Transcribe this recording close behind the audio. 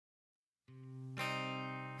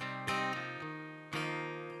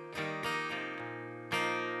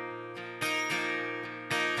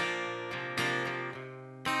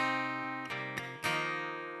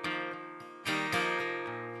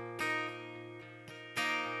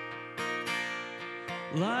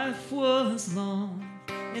Life was long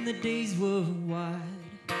and the days were wide.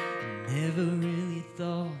 Never really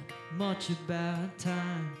thought much about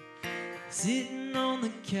time. Sitting on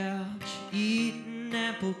the couch, eating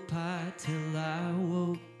apple pie till I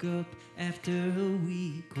woke up after a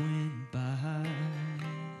week went by.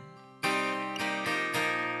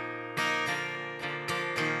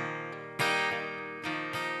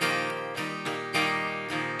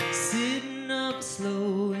 Sitting up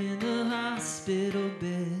slow in the hospital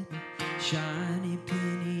bed, shiny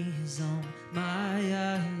pennies on my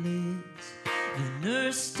eyelids. The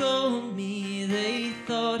nurse told me they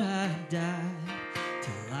thought I died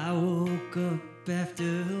till I woke up after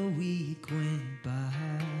a week went by.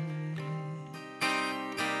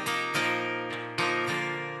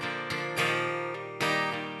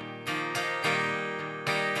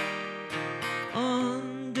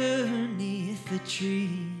 Underneath the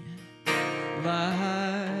tree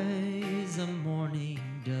lies a mourning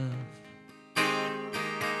dove.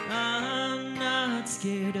 I'm not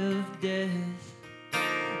scared of death,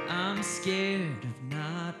 I'm scared of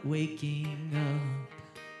not waking up,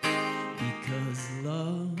 because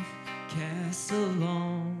love casts a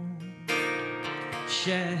long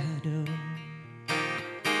shadow.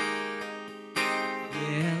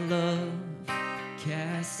 Yeah, love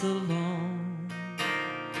casts a long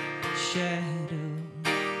shadow.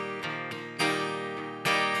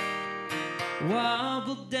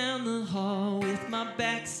 Wobbled down the hall with my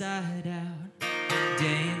backside out,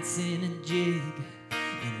 dancing a jig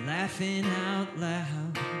and laughing out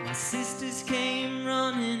loud. My sisters came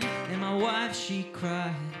running and my wife, she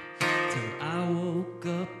cried till I woke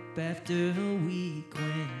up after a week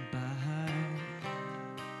went by.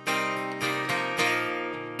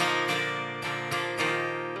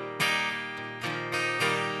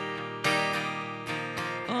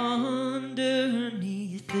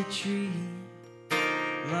 Underneath the tree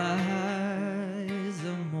lies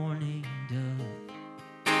a mourning dove.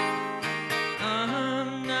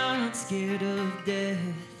 I'm not scared of death,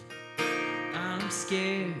 I'm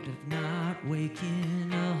scared of not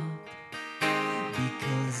waking up,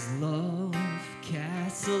 because love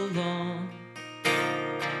casts a long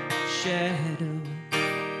shadow.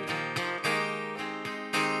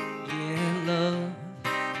 Yeah, love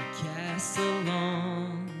casts a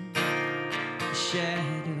long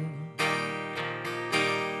shadow.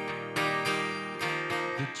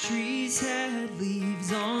 The trees had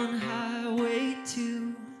leaves on Highway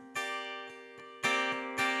 2.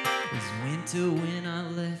 It was winter when I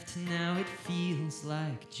left, now it feels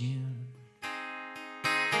like June. I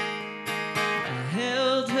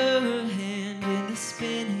held her hand in the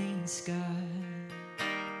spinning sky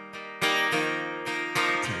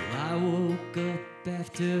till I woke up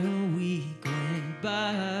after a week went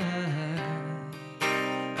by.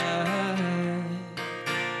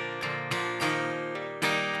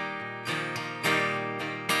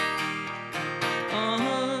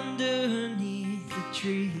 Underneath the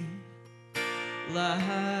tree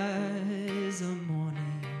lies a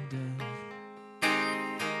mourning dove.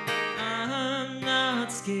 I'm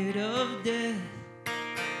not scared of death,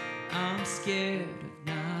 I'm scared of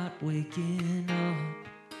not waking up,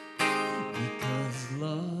 because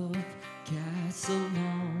love casts a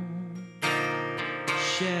long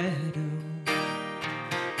shadow.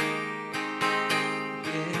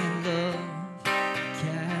 Yeah, love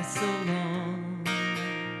casts a long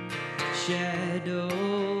shadow.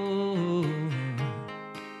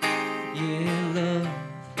 Yeah, love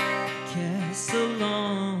casts a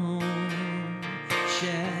long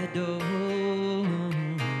shadow.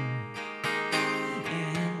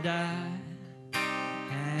 And I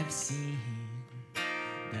have seen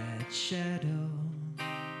that shadow.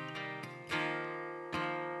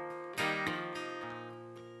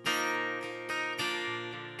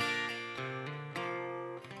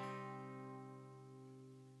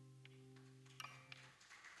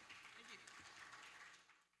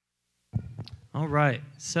 All right,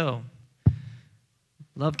 so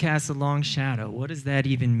love casts a long shadow. What does that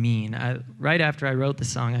even mean? Right after I wrote the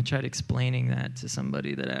song, I tried explaining that to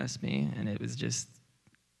somebody that asked me, and it was just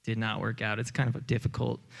did not work out. It's kind of a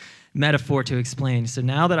difficult metaphor to explain. So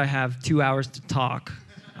now that I have 2 hours to talk,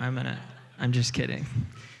 I'm just kidding.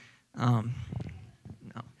 No.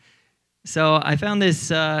 So I found this.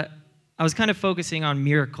 I was kind of focusing on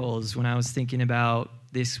miracles when I was thinking about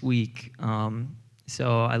this week.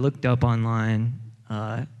 So I looked up online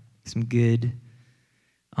some good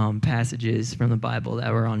passages from the Bible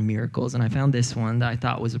that were on miracles, and I found this one that I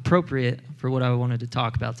thought was appropriate for what I wanted to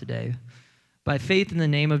talk about today. By faith in the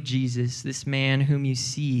name of Jesus, this man whom you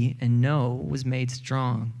see and know was made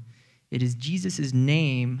strong. It is Jesus'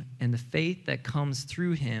 name and the faith that comes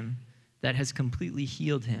through him that has completely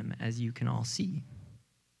healed him, as you can all see.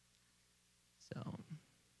 So,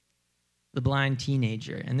 the blind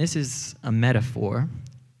teenager. And this is a metaphor,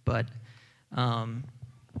 but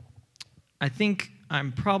I think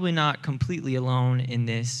I'm probably not completely alone in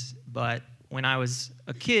this, but when I was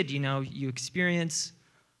a kid, you experience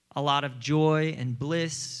a lot of joy and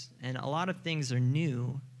bliss, and a lot of things are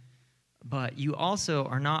new, but you also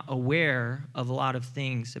are not aware of a lot of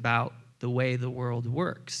things about the way the world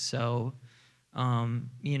works. So,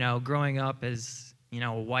 growing up as,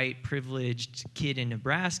 a white, privileged kid in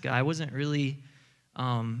Nebraska, I wasn't really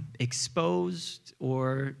exposed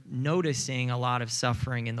or noticing a lot of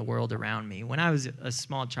suffering in the world around me. When I was a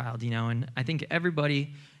small child, and I think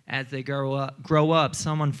everybody, as they grow up,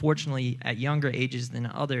 some unfortunately at younger ages than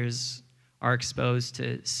others are exposed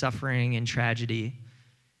to suffering and tragedy.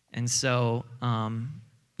 And so,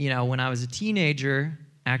 when I was a teenager,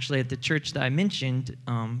 actually at the church that I mentioned,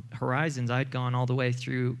 Horizons, I'd gone all the way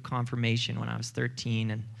through confirmation when I was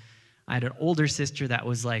 13, and I had an older sister that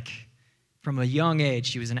was like, from a young age,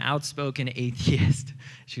 she was an outspoken atheist.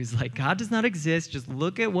 She was like, God does not exist. Just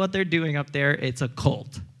look at what they're doing up there. It's a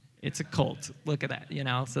cult. It's a cult. Look at that,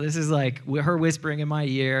 So this is like her whispering in my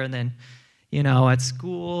ear. And then, at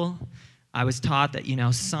school, I was taught that,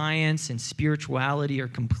 science and spirituality are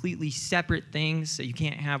completely separate things, so you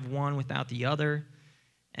can't have one without the other.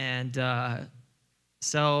 And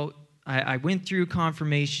so I went through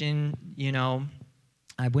confirmation,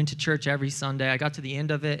 I went to church every Sunday. I got to the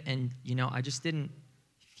end of it, and, I just didn't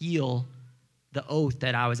feel the oath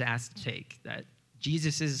that I was asked to take, that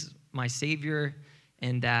Jesus is my Savior,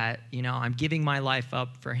 and that, I'm giving my life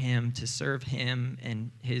up for him to serve him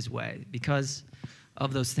in his way because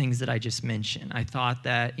of those things that I just mentioned. I thought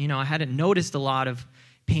that, I hadn't noticed a lot of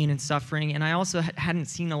pain and suffering, and I also hadn't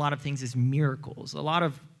seen a lot of things as miracles. A lot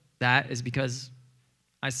of that is because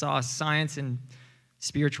I saw science and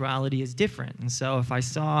spirituality is different. And so if I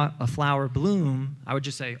saw a flower bloom, I would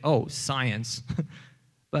just say, oh, science.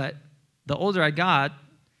 But the older I got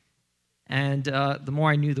and the more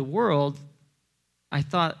I knew the world,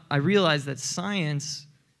 I realized that science,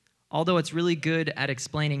 although it's really good at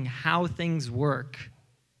explaining how things work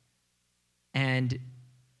and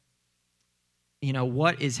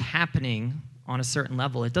what is happening on a certain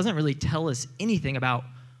level, it doesn't really tell us anything about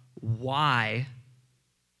why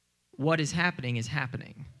what is happening is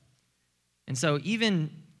happening. And so even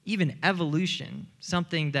evolution,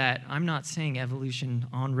 something that I'm not saying evolution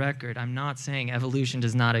on record, I'm not saying evolution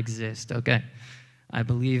does not exist, okay? I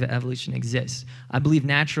believe evolution exists. I believe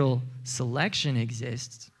natural selection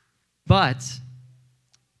exists, but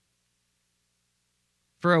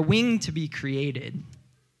for a wing to be created,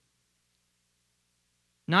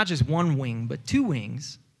 not just one wing, but two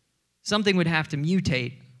wings, something would have to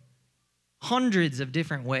mutate hundreds of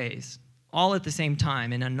different ways, all at the same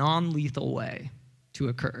time in a non-lethal way to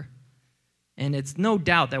occur. And it's no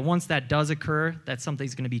doubt that once that does occur, that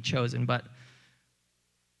something's going to be chosen. But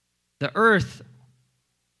the Earth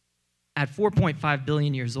at 4.5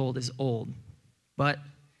 billion years old is old. But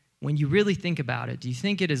when you really think about it, do you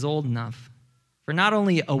think it is old enough for not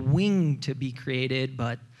only a wing to be created,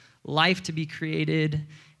 but life to be created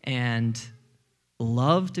and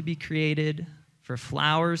love to be created, for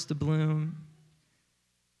flowers to bloom?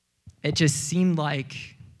 It just seemed like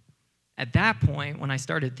at that point, when I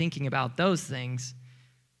started thinking about those things,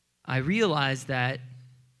 I realized that,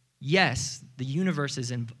 yes, the universe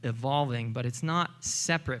is evolving, but it's not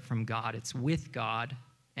separate from God. It's with God,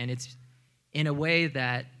 and it's in a way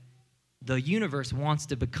that the universe wants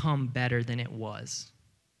to become better than it was.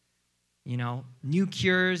 New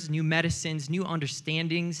cures, new medicines, new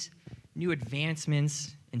understandings, new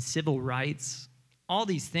advancements in civil rights. All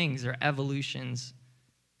these things are evolutions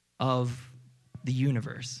of the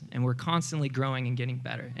universe, and we're constantly growing and getting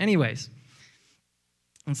better. Anyways,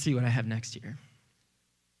 let's see what I have next here.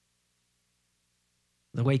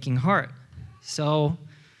 The waking heart. So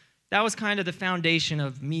that was kind of the foundation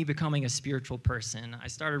of me becoming a spiritual person. I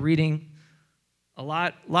started reading a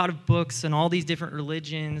lot of books and all these different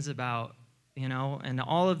religions about, and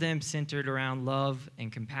all of them centered around love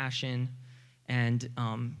and compassion. And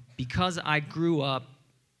because I grew up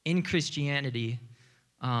in Christianity,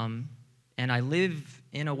 and I live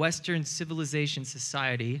in a Western civilization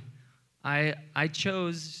society, I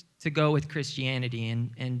chose to go with Christianity.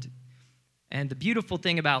 And the beautiful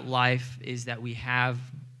thing about life is that we have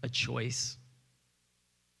a choice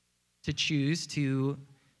to choose to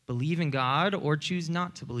believe in God or choose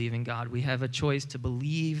not to believe in God. We have a choice to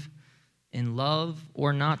believe in love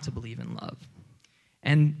or not to believe in love.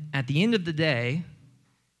 And at the end of the day,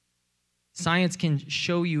 science can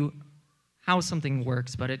show you how something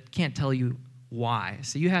works, but it can't tell you why.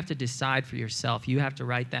 So you have to decide for yourself. You have to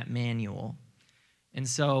write that manual. And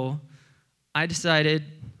so I decided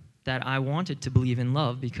that I wanted to believe in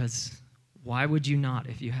love, because why would you not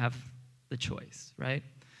if you have the choice, right?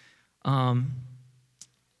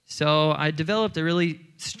 So I developed a really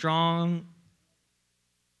strong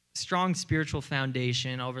spiritual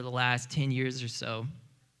foundation over the last 10 years or so.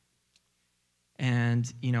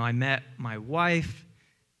 And, I met my wife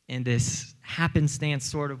in this happenstance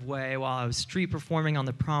sort of way while I was street performing on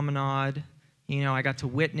the promenade. I got to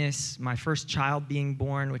witness my first child being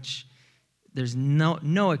born, which there's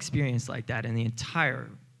no experience like that in the entire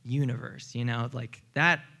universe. Like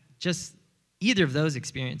that, just either of those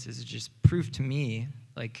experiences is just proof to me,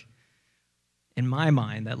 like in my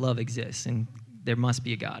mind, that love exists and there must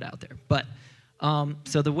be a God out there. But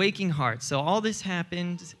so the waking heart. So all this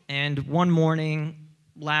happened, and one morning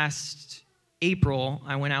last April,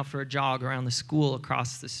 I went out for a jog around the school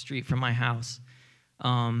across the street from my house.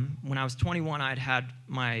 When I was 21, I'd had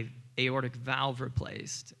my aortic valve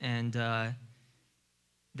replaced, and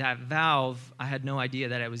that valve, I had no idea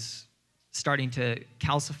that it was starting to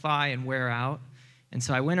calcify and wear out. And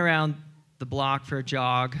so I went around the block for a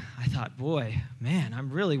jog. I thought, boy, man, I'm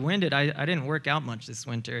really winded. I didn't work out much this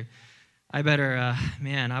winter. I better,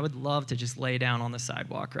 I would love to just lay down on the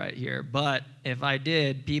sidewalk right here. But if I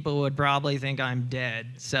did, people would probably think I'm dead.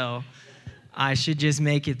 So I should just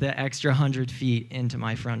make it the extra 100 feet into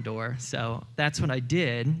my front door. So that's what I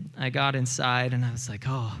did. I got inside, and I was like,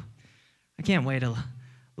 oh, I can't wait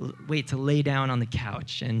to lay down on the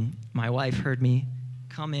couch. And my wife heard me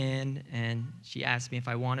come in, and she asked me if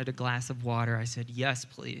I wanted a glass of water. I said, yes,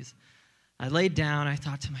 please. I laid down. I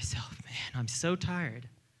thought to myself, man, I'm so tired.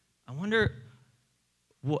 I wonder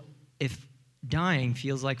if dying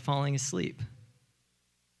feels like falling asleep.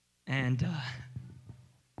 And,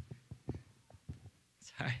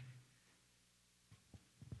 sorry.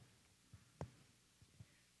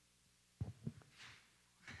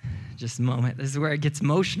 Just a moment. This is where it gets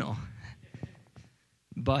emotional.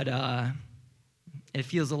 But it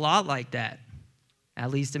feels a lot like that, at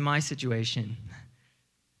least in my situation.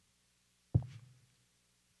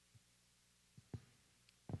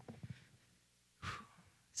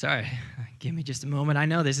 Sorry, give me just a moment. I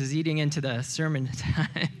know this is eating into the sermon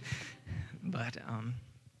time. But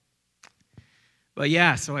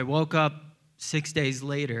yeah, so I woke up 6 days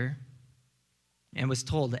later and was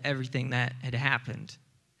told everything that had happened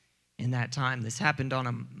in that time. This happened on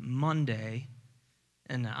a Monday,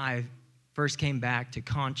 and I first came back to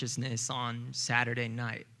consciousness on Saturday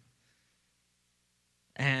night.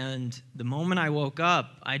 And the moment I woke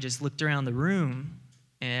up, I just looked around the room,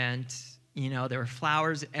 and there were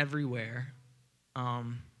flowers everywhere.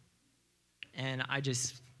 And I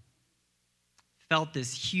just felt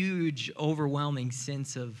this huge, overwhelming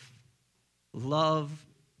sense of love,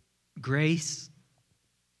 grace.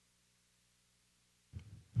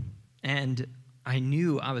 And I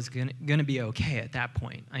knew I was gonna be okay at that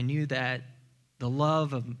point. I knew that the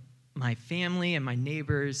love of my family and my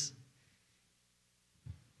neighbors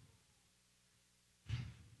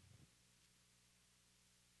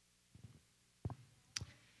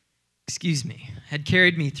had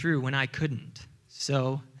carried me through when I couldn't.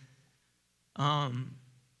 So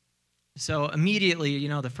immediately,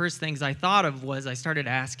 the first things I thought of was I started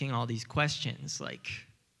asking all these questions. Like,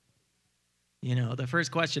 the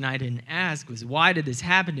first question I didn't ask was, why did this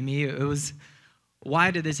happen to me? It was,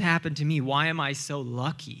 why did this happen to me? Why am I so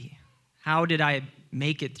lucky? How did I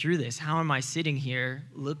make it through this? How am I sitting here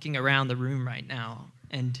looking around the room right now?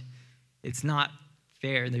 And it's not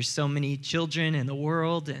fair. There's so many children in the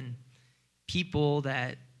world and people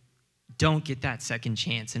that don't get that second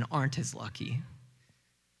chance and aren't as lucky.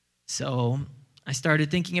 So I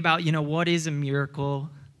started thinking about, what is a miracle?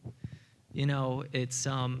 It's,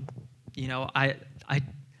 a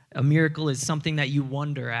miracle is something that you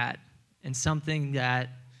wonder at and something that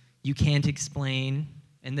you can't explain,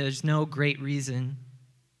 and there's no great reason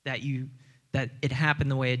that it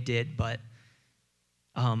happened the way it did, but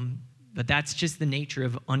that's just the nature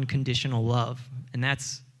of unconditional love, and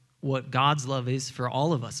that's what God's love is for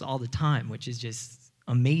all of us all the time, which is just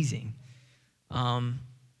amazing.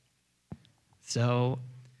 So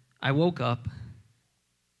I woke up,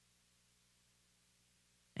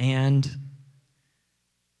 and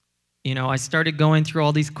I started going through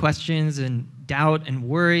all these questions and doubt and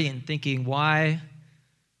worry and thinking, why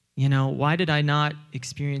did I not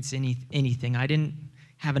experience anything? I didn't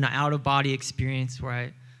have an out-of-body experience where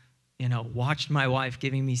I, watched my wife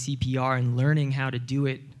giving me CPR and learning how to do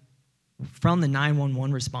it from the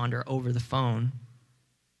 911 responder over the phone.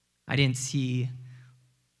 I didn't see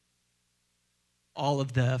all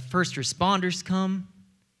of the first responders come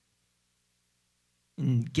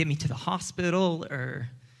and get me to the hospital, or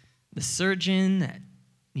the surgeon that,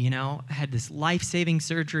 had this life-saving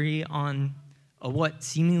surgery on what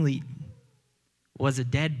seemingly was a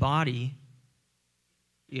dead body,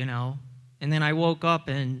 And then I woke up,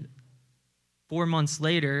 and 4 months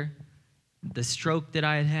later, the stroke that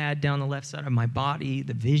I had had down the left side of my body,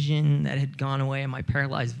 the vision that had gone away, and my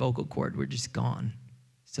paralyzed vocal cord were just gone.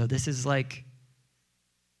 So this is like,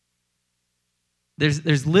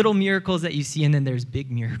 there's little miracles that you see, and then there's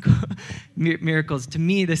big miracles. To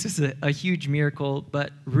me, this is a huge miracle,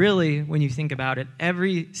 but really, when you think about it,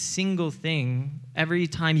 every single thing, every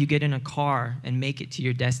time you get in a car and make it to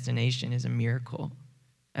your destination is a miracle.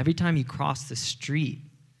 Every time you cross the street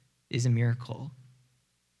is a miracle.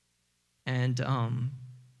 And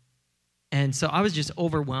so I was just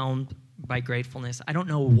overwhelmed by gratefulness. I don't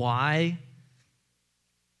know why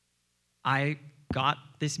I got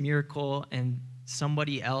this miracle and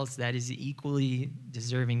somebody else that is equally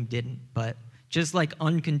deserving didn't. But just like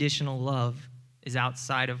unconditional love is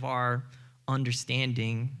outside of our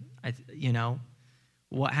understanding,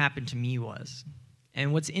 what happened to me was.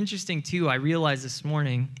 And what's interesting, too, I realized this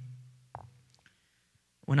morning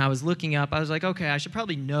when I was looking up, I was like, okay, I should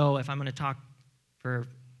probably know if I'm going to talk for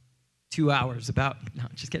 2 hours about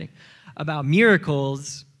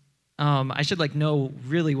miracles. I should know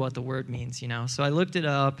really what the word means, So I looked it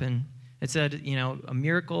up, and it said, a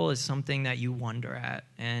miracle is something that you wonder at,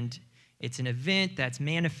 and it's an event that's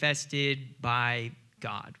manifested by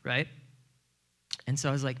God, right? And so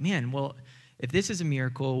I was like, man, well, if this is a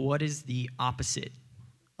miracle, what is the opposite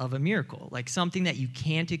of a miracle? Like something that you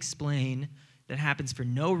can't explain, that happens for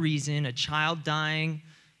no reason, a child dying,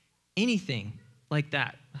 anything like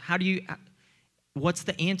that. What's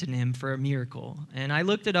the antonym for a miracle? And I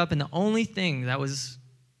looked it up, and the only thing that was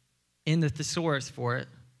in the thesaurus for it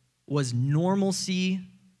was normalcy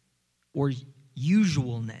or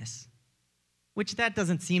usualness, which that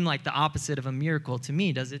doesn't seem like the opposite of a miracle to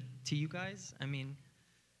me, does it to you guys?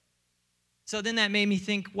 So then that made me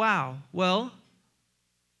think, wow, well,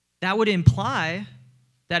 that would imply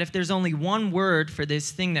that if there's only one word for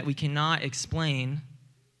this thing that we cannot explain,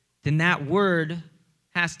 then that word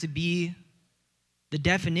has to be the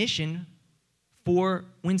definition for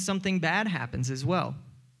when something bad happens as well.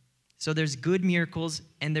 So there's good miracles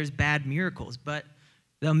and there's bad miracles. But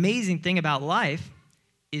the amazing thing about life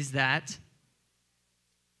is that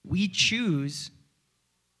we choose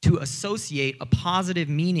to associate a positive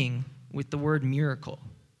meaning with the word miracle.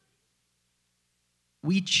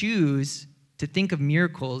 We choose to think of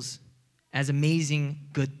miracles as amazing,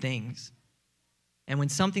 good things. And when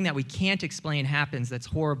something that we can't explain happens that's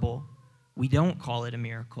horrible, we don't call it a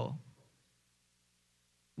miracle.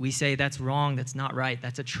 We say that's wrong, that's not right,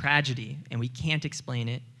 that's a tragedy, and we can't explain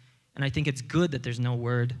it. And I think it's good that there's no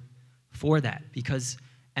word for that, because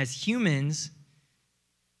as humans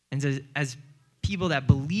and as people that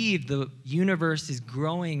believe the universe is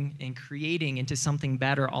growing and creating into something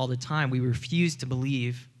better all the time, we refuse to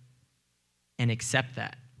believe and accept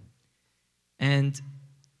that. And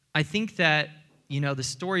I think that, the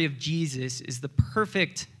story of Jesus is the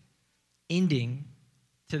perfect ending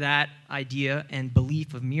to that idea and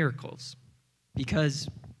belief of miracles. Because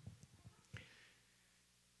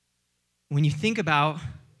when you think about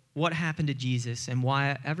what happened to Jesus and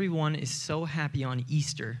why everyone is so happy on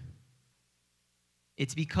Easter,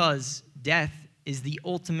 it's because death is the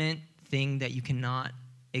ultimate thing that you cannot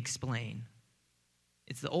explain.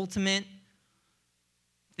 It's the ultimate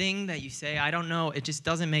thing that you say, I don't know, it just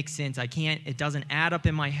doesn't make sense. It doesn't add up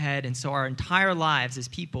in my head. And so our entire lives as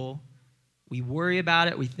people, we worry about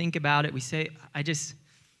it, we think about it, we say, I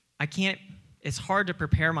can't, it's hard to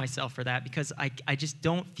prepare myself for that because I just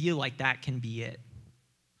don't feel like that can be it.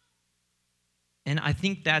 And I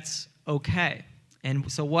think that's okay.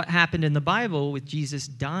 And so what happened in the Bible with Jesus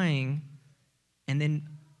dying and then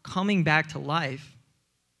coming back to life,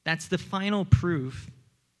 that's the final proof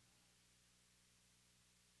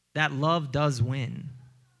that love does win.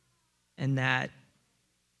 And that,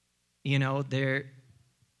 there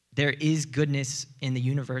is goodness in the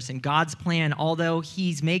universe. And God's plan, although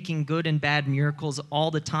he's making good and bad miracles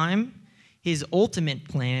all the time, his ultimate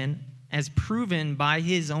plan, as proven by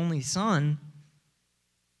his only son,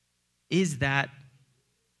 is that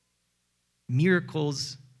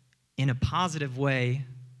miracles in a positive way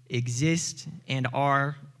exist and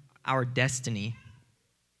are our destiny.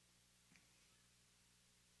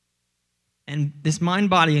 And this mind,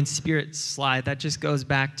 body, and spirit slide, that just goes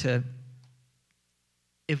back to,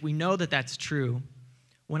 if we know that that's true,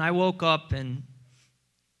 when I woke up and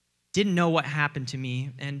didn't know what happened to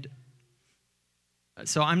me. And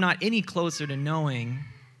so I'm not any closer to knowing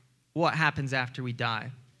what happens after we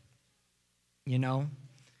die. You know,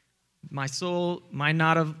 my soul might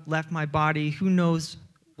not have left my body. Who knows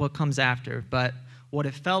what comes after? But what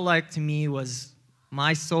it felt like to me was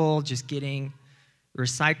my soul just getting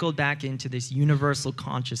recycled back into this universal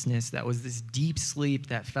consciousness that was this deep sleep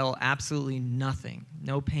that felt absolutely nothing,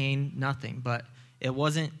 no pain, nothing. But it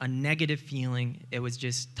wasn't a negative feeling. It was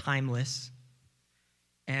just timeless.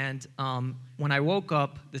 And when I woke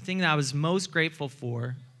up, the thing that I was most grateful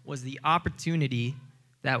for was the opportunity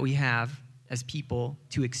that we have as people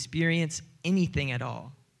to experience anything at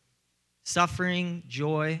all. Suffering,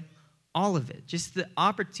 joy, all of it. Just the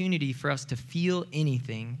opportunity for us to feel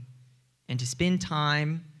anything and to spend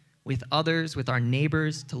time with others, with our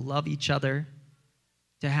neighbors, to love each other,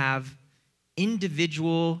 to have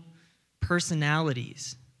individual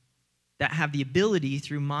personalities that have the ability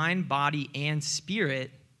through mind, body, and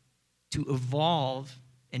spirit to evolve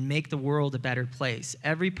and make the world a better place.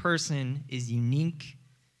 Every person is unique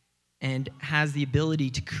and has the ability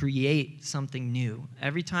to create something new.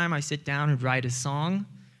 Every time I sit down and write a song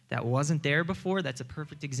that wasn't there before, that's a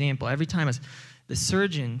perfect example. Every time the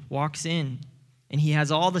surgeon walks in and he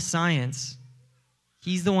has all the science,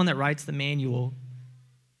 he's the one that writes the manual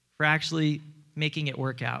for actually making it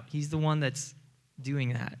work out. He's the one that's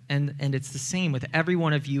doing that. And it's the same with every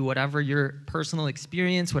one of you, whatever your personal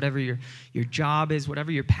experience, whatever your job is,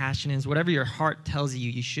 whatever your passion is, whatever your heart tells you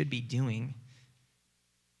you should be doing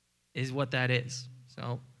is what that is.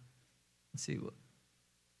 So, let's see.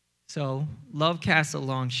 So, love casts a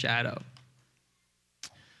long shadow.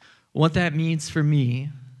 What that means for me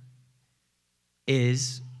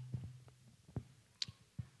is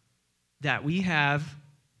that we have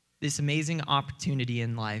this amazing opportunity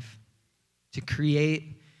in life to create.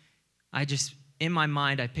 In my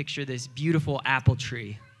mind, I picture this beautiful apple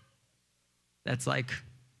tree that's like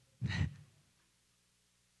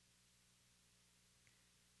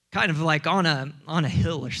kind of like on a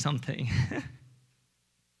hill or something.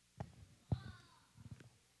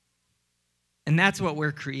 And that's what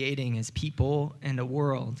we're creating as people and a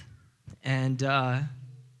world. And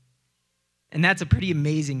that's a pretty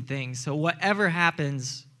amazing thing. So whatever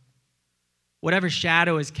happens, whatever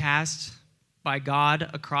shadow is cast by God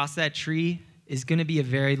across that tree is going to be a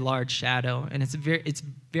very large shadow, and it's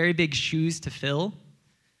very big shoes to fill.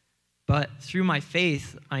 But through my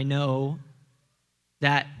faith, I know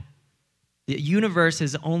that the universe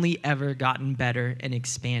has only ever gotten better and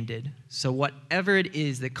expanded. So whatever it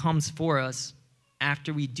is that comes for us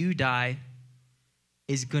after we do die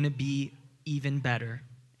is going to be even better,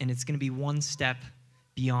 and it's going to be one step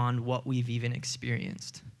beyond what we've even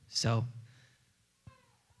experienced. So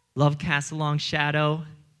love casts a long shadow.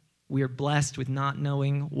 We are blessed with not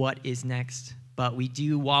knowing what is next, but we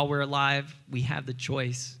do, while we're alive, we have the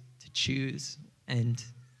choice to choose and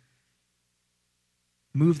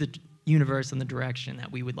move the universe in the direction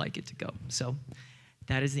that we would like it to go. So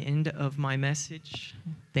that is the end of my message.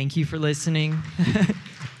 Thank you for listening.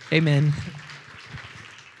 Amen.